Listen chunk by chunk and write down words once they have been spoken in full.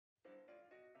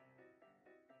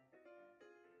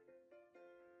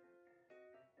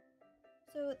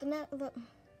So the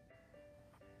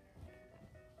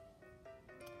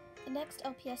next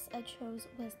LPS I chose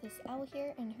was this owl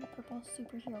here in her purple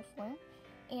superhero form.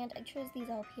 And I chose these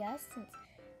LPS since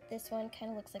this one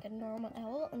kind of looks like a normal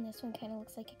owl and this one kind of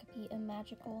looks like it could be a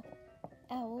magical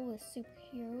owl with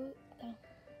superhero.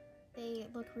 They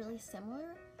look really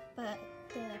similar, but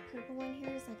the purple one here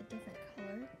is like a different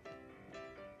color.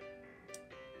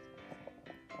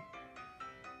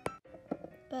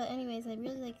 But anyways, I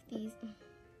really like these.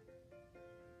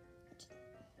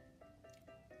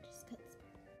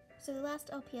 So the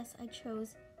last LPS I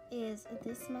chose is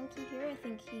this monkey here.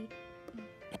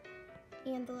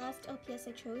 And the last LPS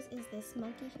I chose is this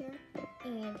monkey here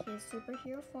in his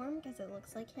superhero form because it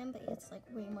looks like him, but it's like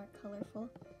way more colorful.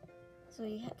 So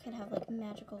he could have like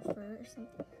magical fur or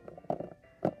something.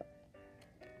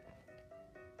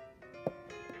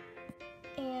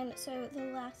 And so the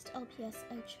last LPS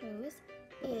I chose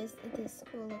is this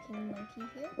cool looking monkey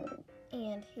here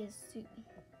and his suit.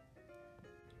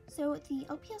 So the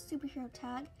LPS superhero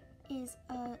tag is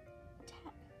a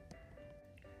tag.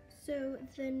 So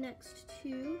the next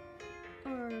two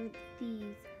are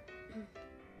these.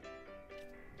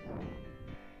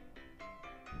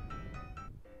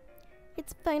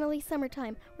 It's finally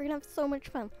summertime. We're gonna have so much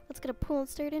fun. Let's get a pool and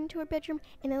start into our bedroom,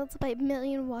 and then let's buy a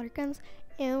million water guns,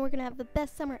 and we're gonna have the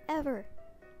best summer ever.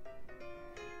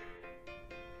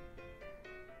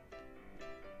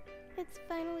 It's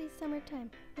finally summertime.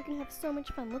 We're gonna have so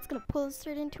much fun. Let's get a pool and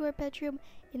start into our bedroom,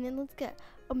 and then let's get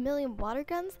a million water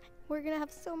guns. We're gonna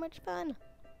have so much fun.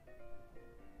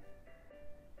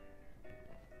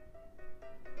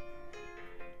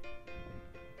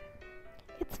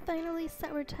 It's finally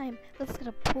summertime. Let's get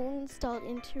a pool installed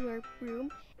into our room,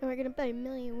 and we're gonna buy a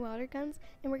million water guns,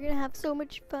 and we're gonna have so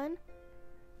much fun.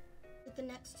 With the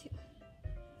next two.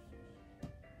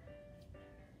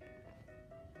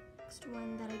 Next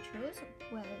one that I chose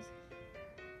was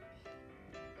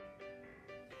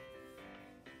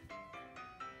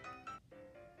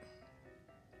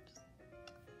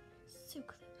so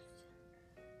close.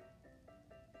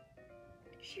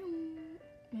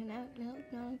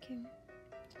 No, on camera.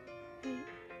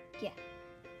 Yeah.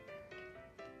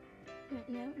 Right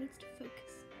now it needs to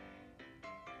focus.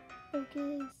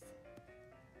 Focus.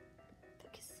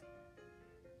 Yes.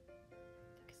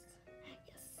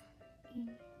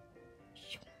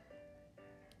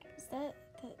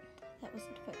 That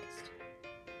wasn't focused.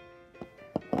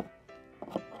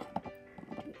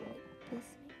 Do it like this,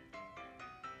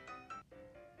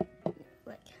 maybe?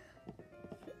 Like,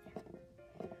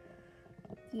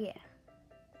 yeah.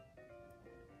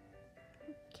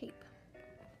 Cape.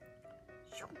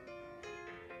 It's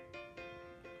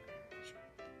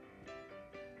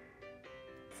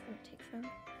gonna take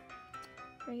forever.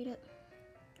 Right up.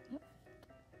 Yep.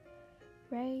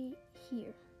 Right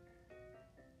here.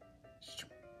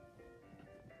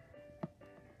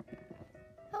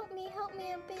 Help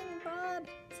me, I'm being robbed.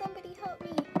 Somebody help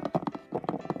me.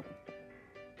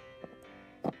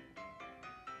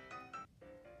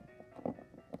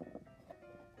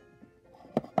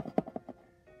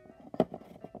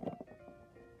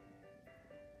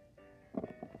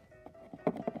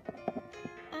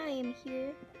 I am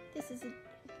here. This is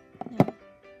no.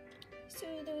 So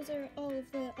those are all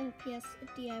of the LPS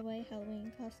DIY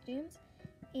Halloween costumes,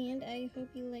 and I hope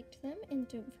you liked them, and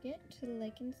don't forget to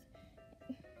like and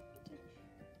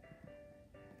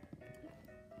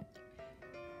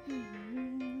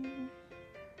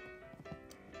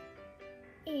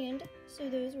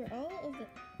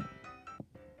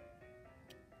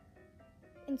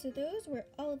And so those were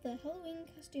all of the Halloween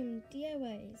costume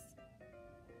DIYs.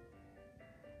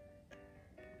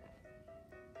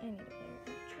 I need a better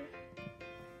picture.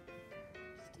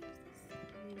 Just use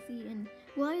this. Lazy and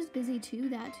well, I was busy too,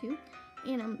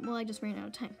 and well, I just ran out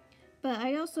of time. But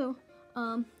I also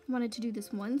wanted to do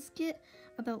this one skit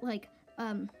about like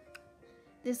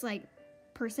this like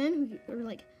person who, or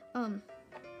like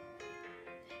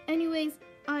anyways,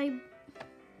 I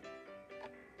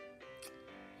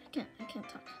can't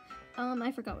talk.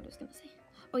 I forgot what I was gonna say.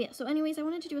 Oh yeah, so anyways, I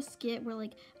wanted to do a skit where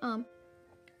like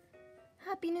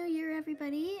Happy New Year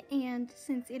everybody, and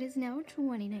since it is now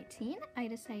 2019, I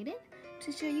decided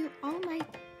to show you all my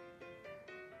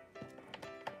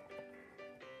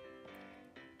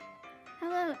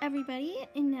Hello everybody,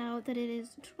 and now that it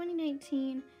is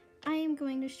 2019, I am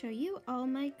going to show you all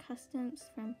my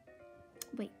customs from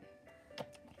wait.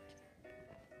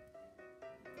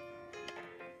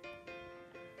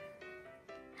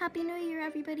 Happy New Year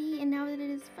everybody, and now that it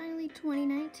is finally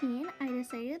 2019, I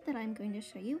decided that I'm going to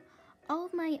show you all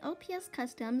of my LPS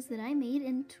customs that I made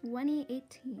in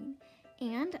 2018.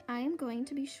 and I am going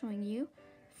to be showing you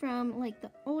from like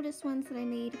the oldest ones that I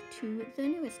made to the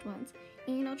newest ones,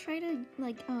 and I'll try to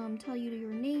like tell you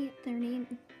their name.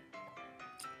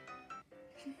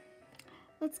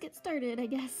 Let's get started, I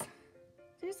guess.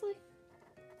 Seriously?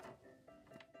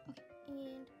 Okay,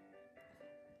 and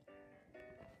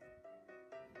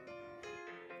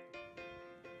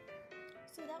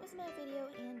so that was my video,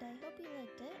 and I hope you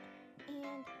liked it.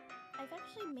 And I've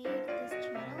actually made this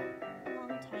channel a long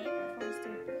time before I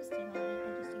started posting on it.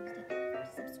 I just used it to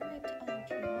subscribe to other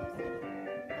channels,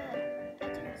 but I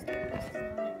didn't start posting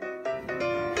on it.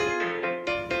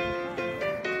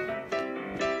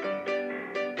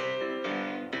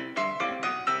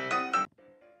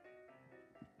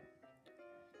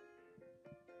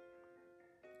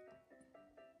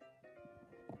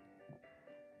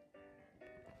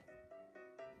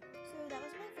 So that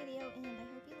was my video, and I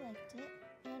hope you liked it.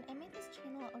 And I made this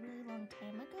channel a really long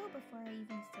time ago before I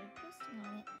even started posting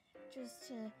on it, just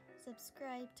to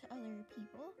subscribe to other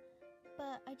people.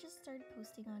 But I just started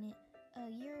posting on it a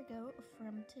year ago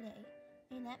from today,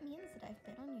 and that means that I've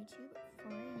been on YouTube for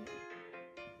a year.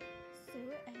 So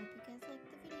I hope you guys liked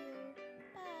the video.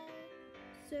 Bye!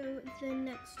 So the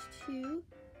next two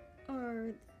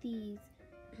are these.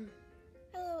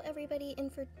 Hello everybody,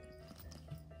 and for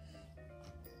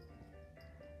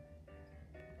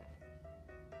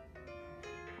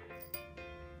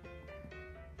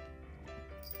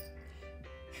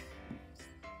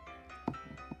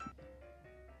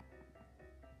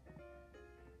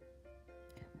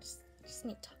just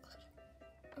need to talk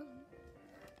louder.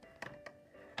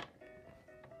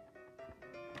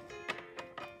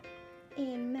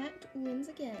 And Matt wins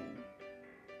again.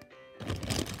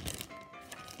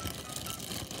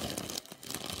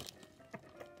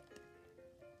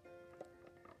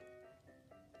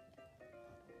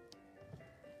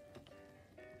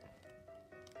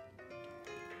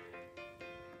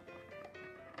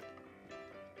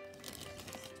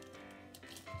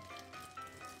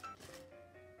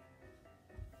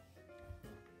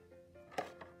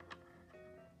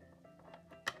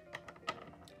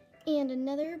 And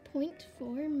another point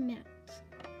for Matt.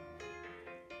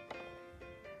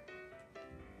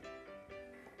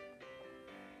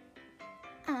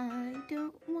 I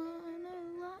don't want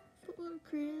a lot for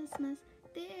Christmas.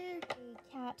 There's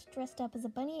a cat dressed up as a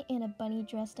bunny and a bunny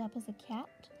dressed up as a cat.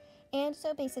 And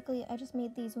so basically I just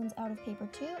made these ones out of paper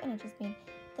too, and I just made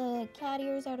the cat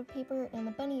ears out of paper and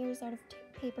the bunny ears out of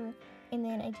paper, and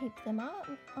then I taped them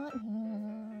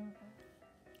on.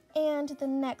 And the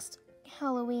next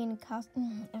Halloween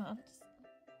costume.